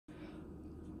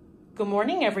Good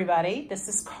morning, everybody. This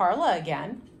is Carla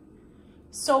again.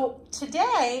 So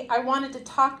today I wanted to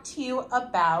talk to you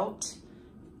about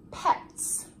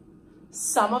pets.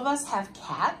 Some of us have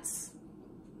cats.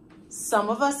 Some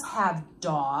of us have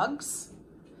dogs.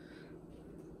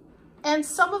 And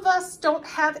some of us don't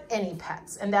have any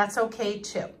pets, and that's okay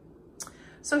too.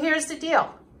 So here's the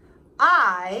deal.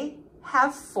 I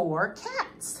have 4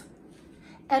 cats.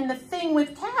 And the thing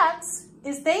with cats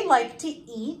is they like to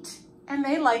eat and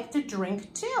they like to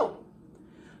drink too.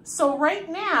 So right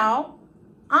now,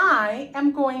 I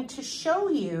am going to show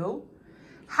you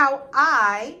how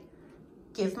I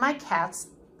give my cats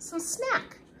some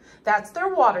snack. That's their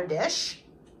water dish.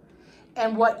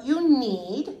 And what you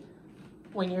need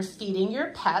when you're feeding your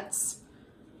pets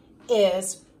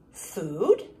is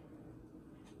food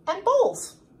and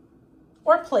bowls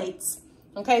or plates.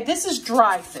 Okay, this is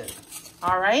dry food.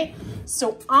 All right,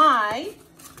 so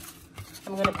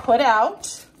I'm gonna put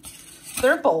out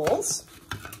their bowls.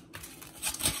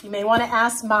 You may wanna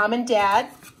ask mom and dad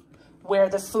where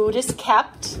the food is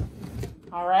kept,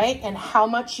 all right, and how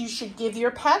much you should give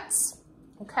your pets,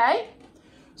 okay?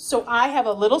 So I have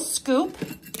a little scoop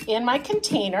in my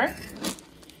container,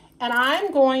 and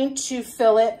I'm going to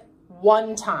fill it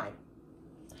 1 time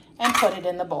and put it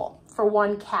in the bowl for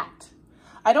 1 cat.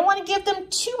 I don't wanna give them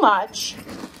too much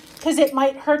because it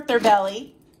might hurt their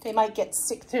belly. They might get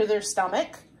sick through their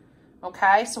stomach,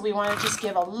 okay? So we wanna just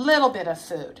give a little bit of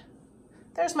food.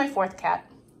 There's my 4th cat.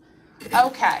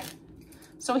 Okay,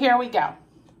 so here we go.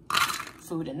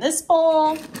 Food in this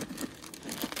bowl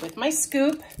with my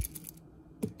scoop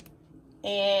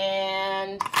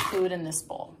and food in this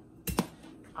bowl.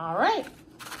 All right,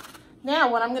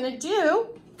 now what I'm gonna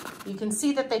do, you can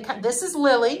see that this is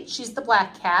Lily, she's the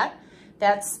black cat.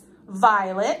 That's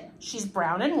Violet, she's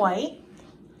brown and white.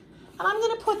 And I'm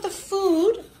gonna put the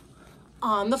food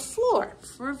on the floor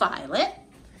for Violet.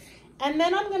 And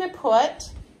then I'm gonna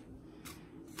put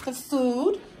the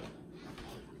food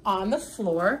on the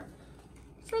floor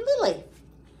for Lily.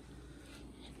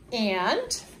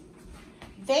 And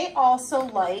they also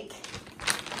like,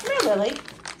 come here, Lily.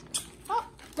 Oh,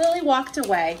 Lily walked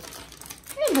away.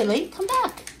 Here, Lily, come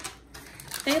back.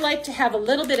 They like to have a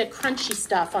little bit of crunchy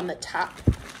stuff on the top.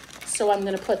 So I'm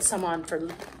gonna put some on for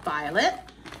Violet.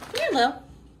 Here, Lil.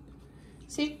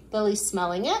 See, Lily's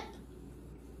smelling it.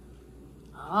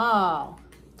 Oh,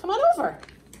 come on over.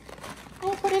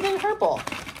 We'll put it in her bowl.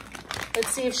 Let's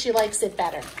see if she likes it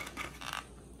better.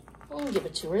 We'll give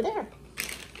it to her there.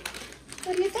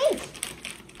 What do you think?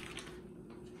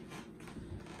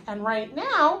 And right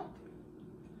now,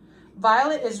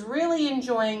 Violet is really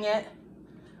enjoying it.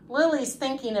 Lily's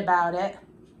thinking about it.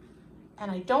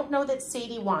 And I don't know that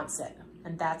Sadie wants it,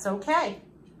 and that's okay.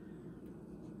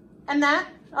 And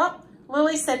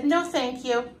Lily said, no, thank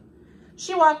you.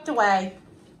 She walked away.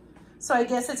 So I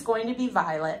guess it's going to be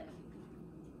Violet.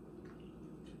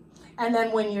 And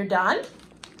then when you're done,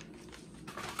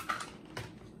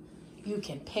 you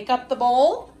can pick up the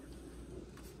bowl.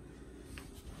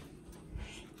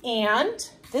 And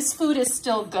this food is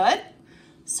still good.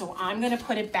 So I'm gonna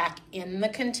put it back in the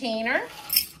container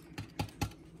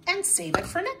and save it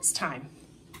for next time.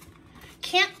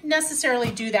 Can't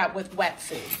necessarily do that with wet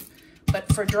food,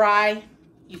 but for dry,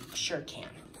 you sure can,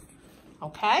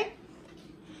 okay?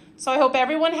 So I hope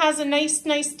everyone has a nice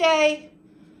day.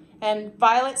 And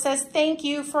Violet says thank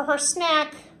you for her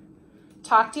snack.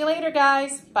 Talk to you later,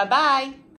 guys. Bye-bye.